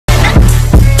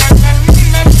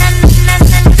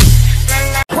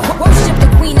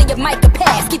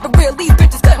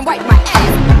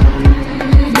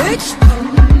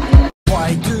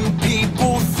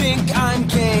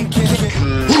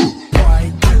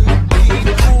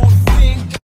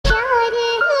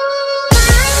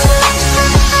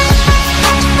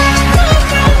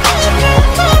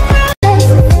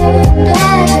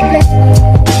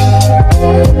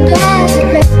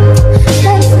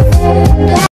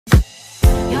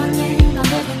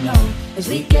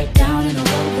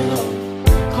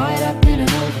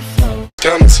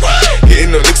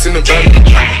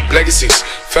legacies,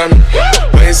 family.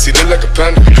 Wait, see, look like a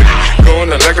panda.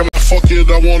 Going out like I'm. Fuck it,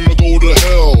 I wanna go to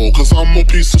hell. Cause I'm a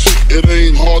piece of shit, it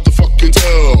ain't hard to fucking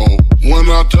tell. When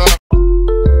I die.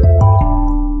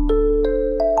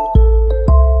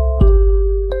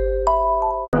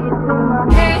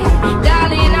 Hey,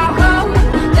 darling, I hope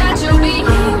that you'll be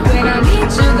here when I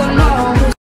need you the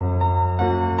most.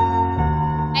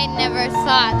 I never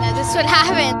thought that this would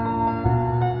happen.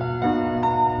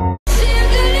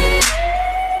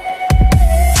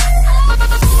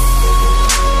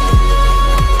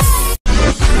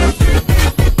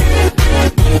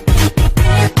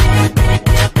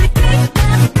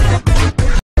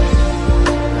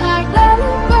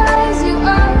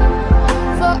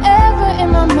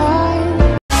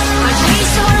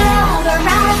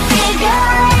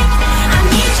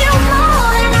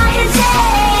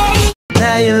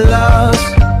 Now you're lost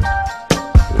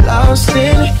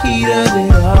in the heat of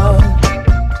it all.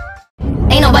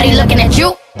 Ain't nobody looking at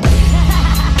you.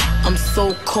 I'm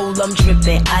so cold, I'm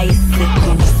dripping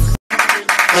icicles.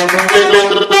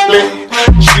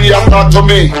 She a talk to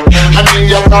me, and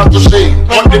he a talk to she.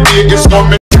 But the day is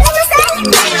coming.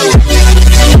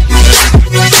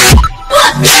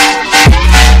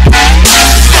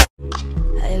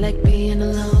 I like being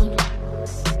alone.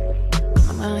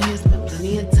 I'm out here spend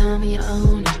plenty of time on your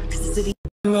own.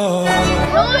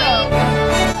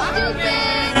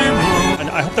 And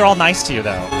I hope they're all nice to you,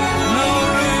 though.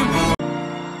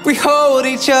 We hold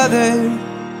each other.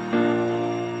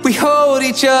 We hold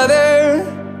each other.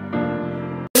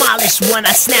 Demolish when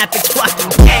I snap, it's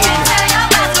fucking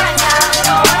game.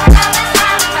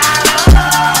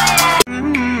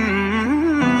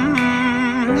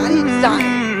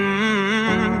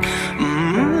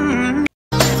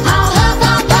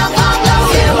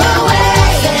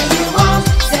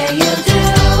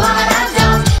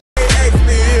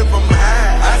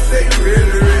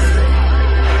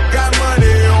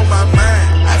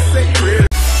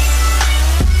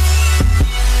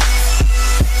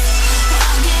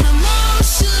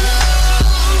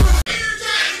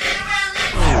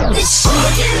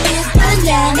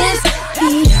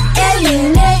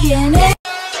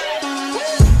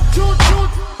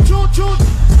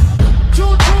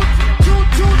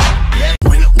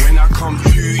 When I come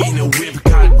through in a whip,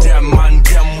 goddamn man,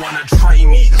 them wanna try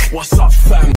me. What's up,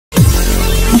 fam?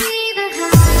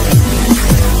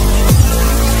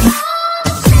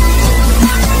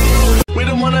 We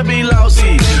don't wanna be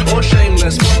lousy or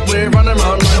shameless, but we're running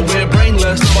around like we're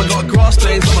brainless. I got grass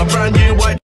stains on my brand new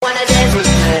white.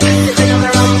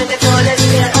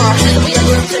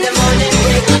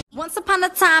 Once upon a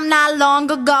time, not long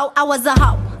ago, I was a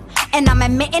hoe. And I'm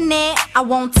admitting it, I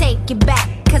won't take it back.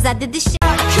 Cause I did this shit.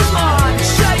 Come on,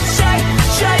 shake, shake,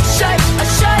 shake, shake,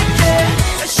 shake it.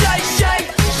 Shake, shake,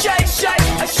 shake,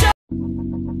 shake, shake.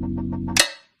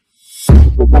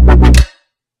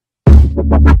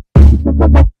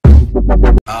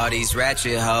 All these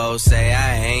ratchet hoes say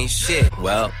I ain't shit.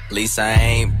 Well, at least I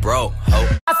ain't broke, ho.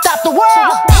 Stop the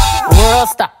world! World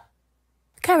stop.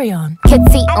 Carry on.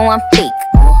 Kitty on fleek,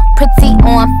 pretty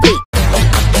on fleek.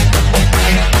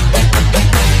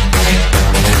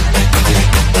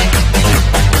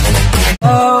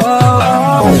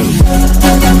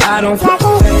 I don't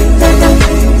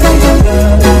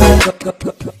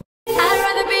I'd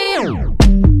rather be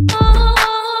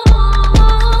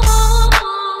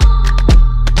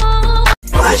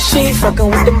Why she fucking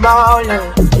with the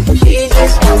baller? She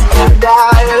just wants to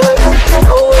die.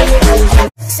 Oh,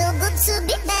 So good to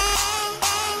be back.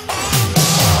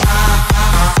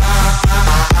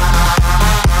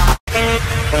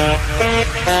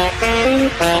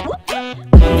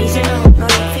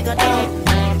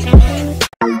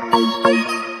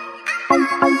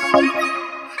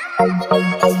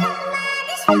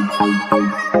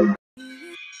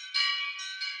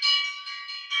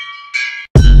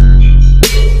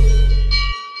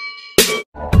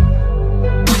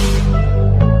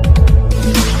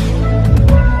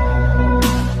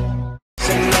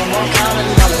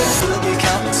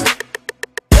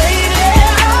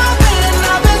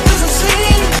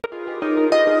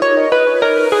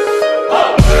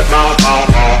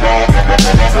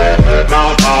 Oh,